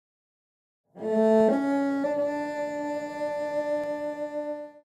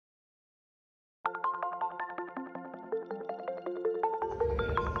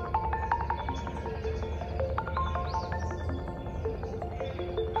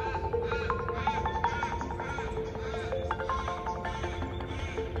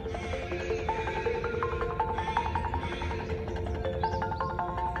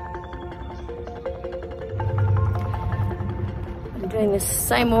Doing this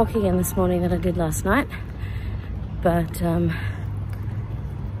same walk again this morning that I did last night, but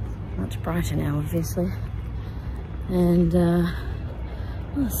much brighter now, obviously. And oh,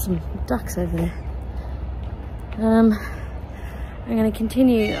 there's some ducks over there. I'm going to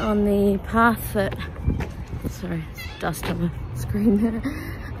continue on the path that, sorry, dust on my screen there.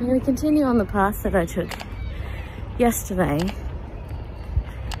 I'm going to continue on the path that I took yesterday,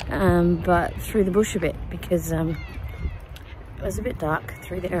 but through the bush a bit, because it was a bit dark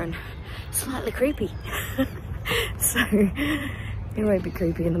through there and slightly creepy. So it won't be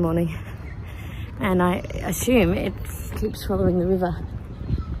creepy in the morning. And I assume it keeps following the river.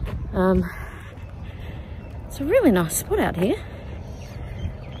 It's a really nice spot out here.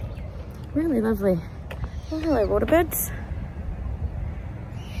 Really lovely. Oh, hello, waterbirds.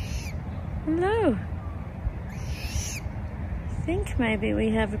 Hello. I think maybe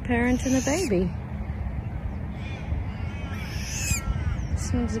we have a parent and a baby.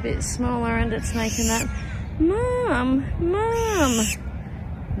 This one's a bit smaller and it's making that mum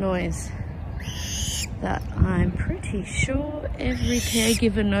noise that I'm pretty sure every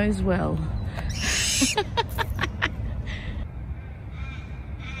caregiver knows well.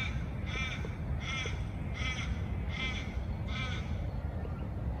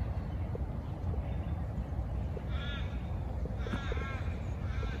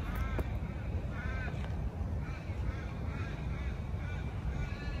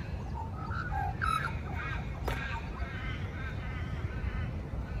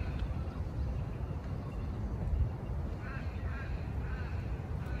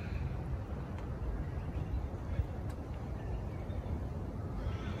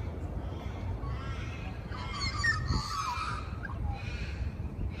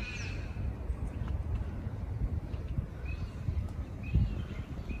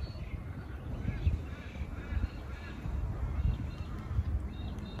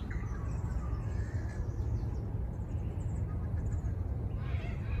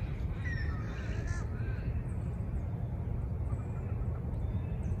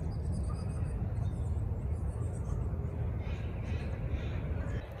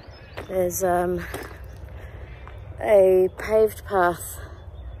 There's a paved path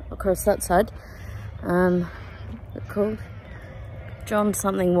across that side, called John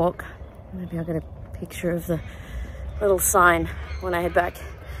something walk. Maybe I'll get a picture of the little sign when I head back.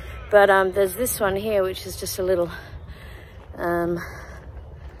 But there's this one here, which is just a little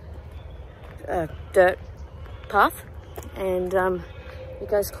dirt path, and it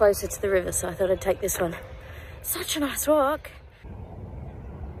goes closer to the river, so I thought I'd take this one. Such a nice walk.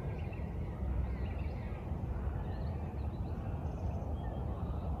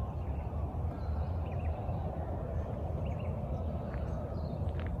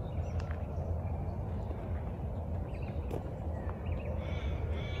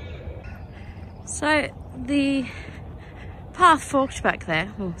 So the path forked back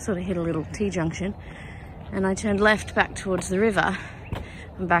there, well, sort of hit a little T-junction, and I turned left back towards the river.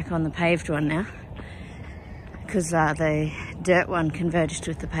 I'm back on the paved one now, because the dirt one converged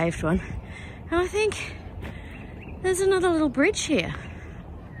with the paved one. And I think there's another little bridge here.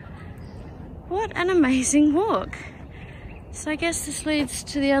 What an amazing walk. So I guess this leads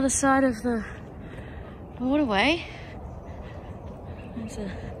to the other side of the waterway. There's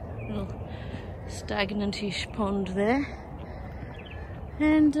a little stagnant-ish pond there,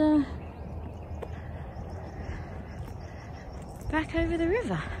 and back over the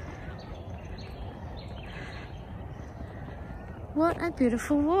river. What a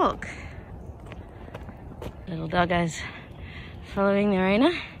beautiful walk. Little doggos following their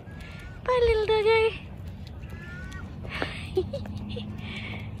owner. Bye, little doggo.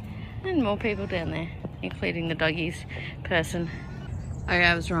 And more people down there, including the doggies person. Oh,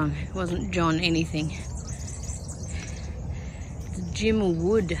 I was wrong. It wasn't John anything. It's Jim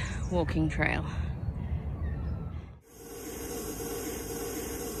Wood walking trail.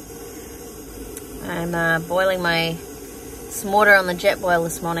 I'm boiling some water on the Jetboil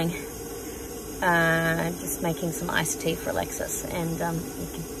this morning. Just making some iced tea for Alexis, and you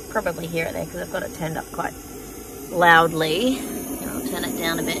can probably hear it there because I've got it turned up quite loudly. I'll turn it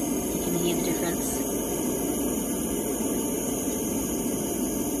down a bit. You can hear the difference.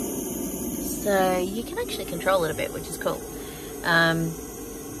 So you can actually control it a bit, which is cool.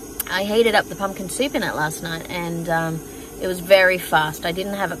 I heated up the pumpkin soup in it last night, and it was very fast. I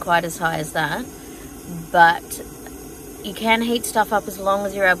didn't have it quite as high as that, but you can heat stuff up as long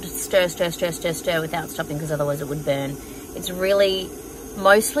as you're able to stir without stopping, because otherwise it would burn. It's really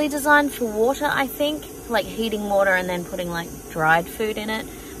mostly designed for water, I think, like heating water and then putting like dried food in it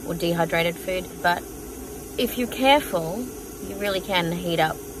or dehydrated food. But if you're careful, you really can heat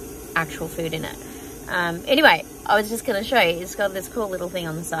up actual food in it. Anyway, I was just going to show you, it's got this cool little thing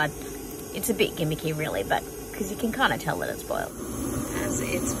on the side. It's a bit gimmicky really, but because you can kind of tell that it's boiled. As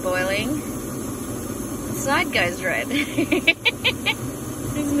it's boiling, the side goes red. Isn't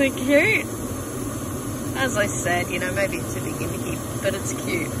it cute? As I said, you know, maybe it's a bit gimmicky, but it's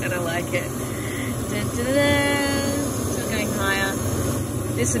cute and I like it. Still going higher.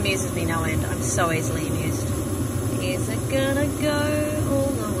 This amuses me no end. I'm so easily amused. Is it gonna go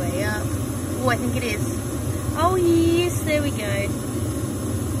all the way up? Oh, I think it is. Oh yes, there we go.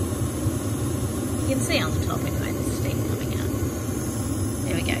 You can see on the top anyway, there's steam coming out.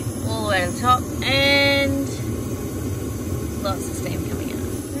 There we go. All the way to the top, and lots of steam coming out. I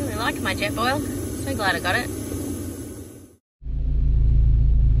really like my Jetboil. So glad I got it.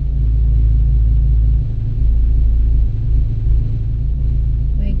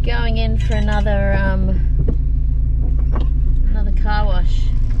 We're going in for another car wash.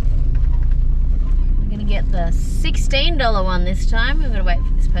 We're gonna get the $16 one this time. We've got to wait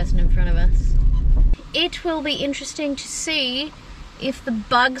for this person in front of us. It will be interesting to see if the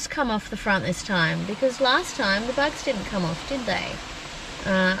bugs come off the front this time, because last time the bugs didn't come off, did they?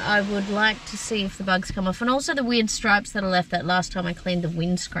 I would like to see if the bugs come off, and also the weird stripes that are left that last time I cleaned the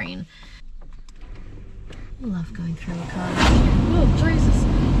windscreen. I love going through a car. Oh Jesus,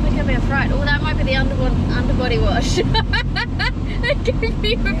 that gave me a fright. Oh, that might be the underbody wash. That gave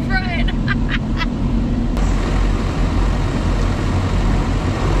me a fright.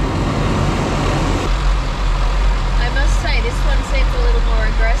 I must say, this one seems a little more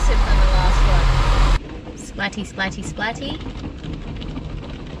aggressive than the last one. Splatty, splatty, splatty.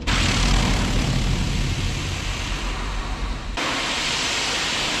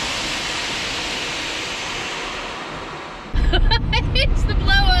 It's the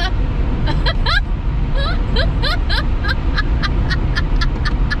blower.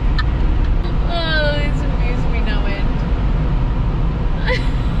 Oh, this amused me no end.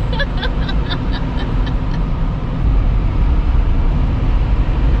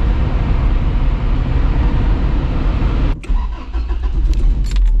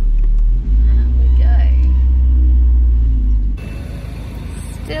 There we go.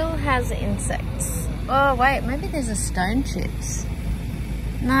 Still has insects. Oh wait, maybe there's a stone chips.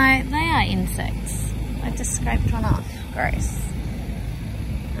 No, they are insects. I just scraped one off. Gross.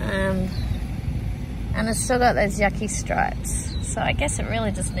 And it's still got those yucky stripes. So I guess it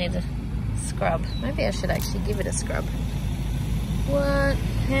really just needs a scrub. Maybe I should actually give it a scrub. What?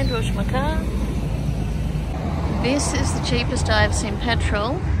 Hand wash my car. This is the cheapest I've seen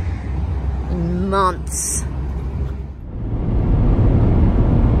petrol in months.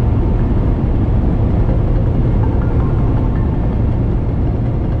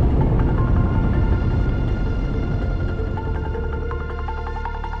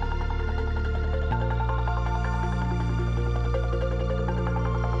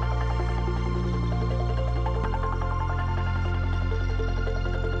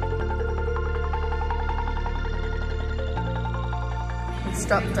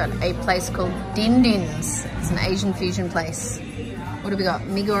 Stopped at a place called Din Din's. It's an Asian fusion place. What have we got?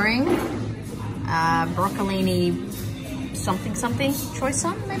 Mee goreng, broccolini something choy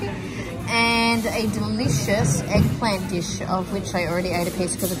sum maybe, and a delicious eggplant dish of which I already ate a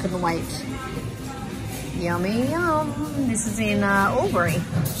piece because I couldn't wait. Yummy yum. This is in Albury.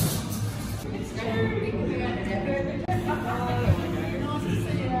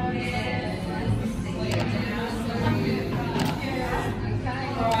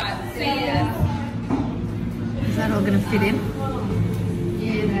 Is that all going to fit in?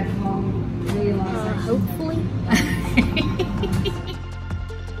 Yeah, that long realisation. Hopefully.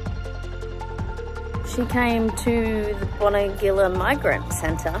 She came to the Bonagilla Migrant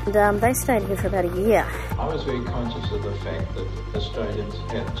Centre, and they stayed here for about a year. I was very conscious of the fact that Australians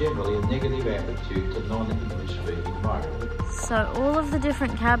have generally a negative attitude to non-English speaking migrants. So all of the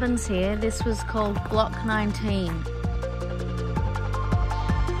different cabins here, this was called Block 19.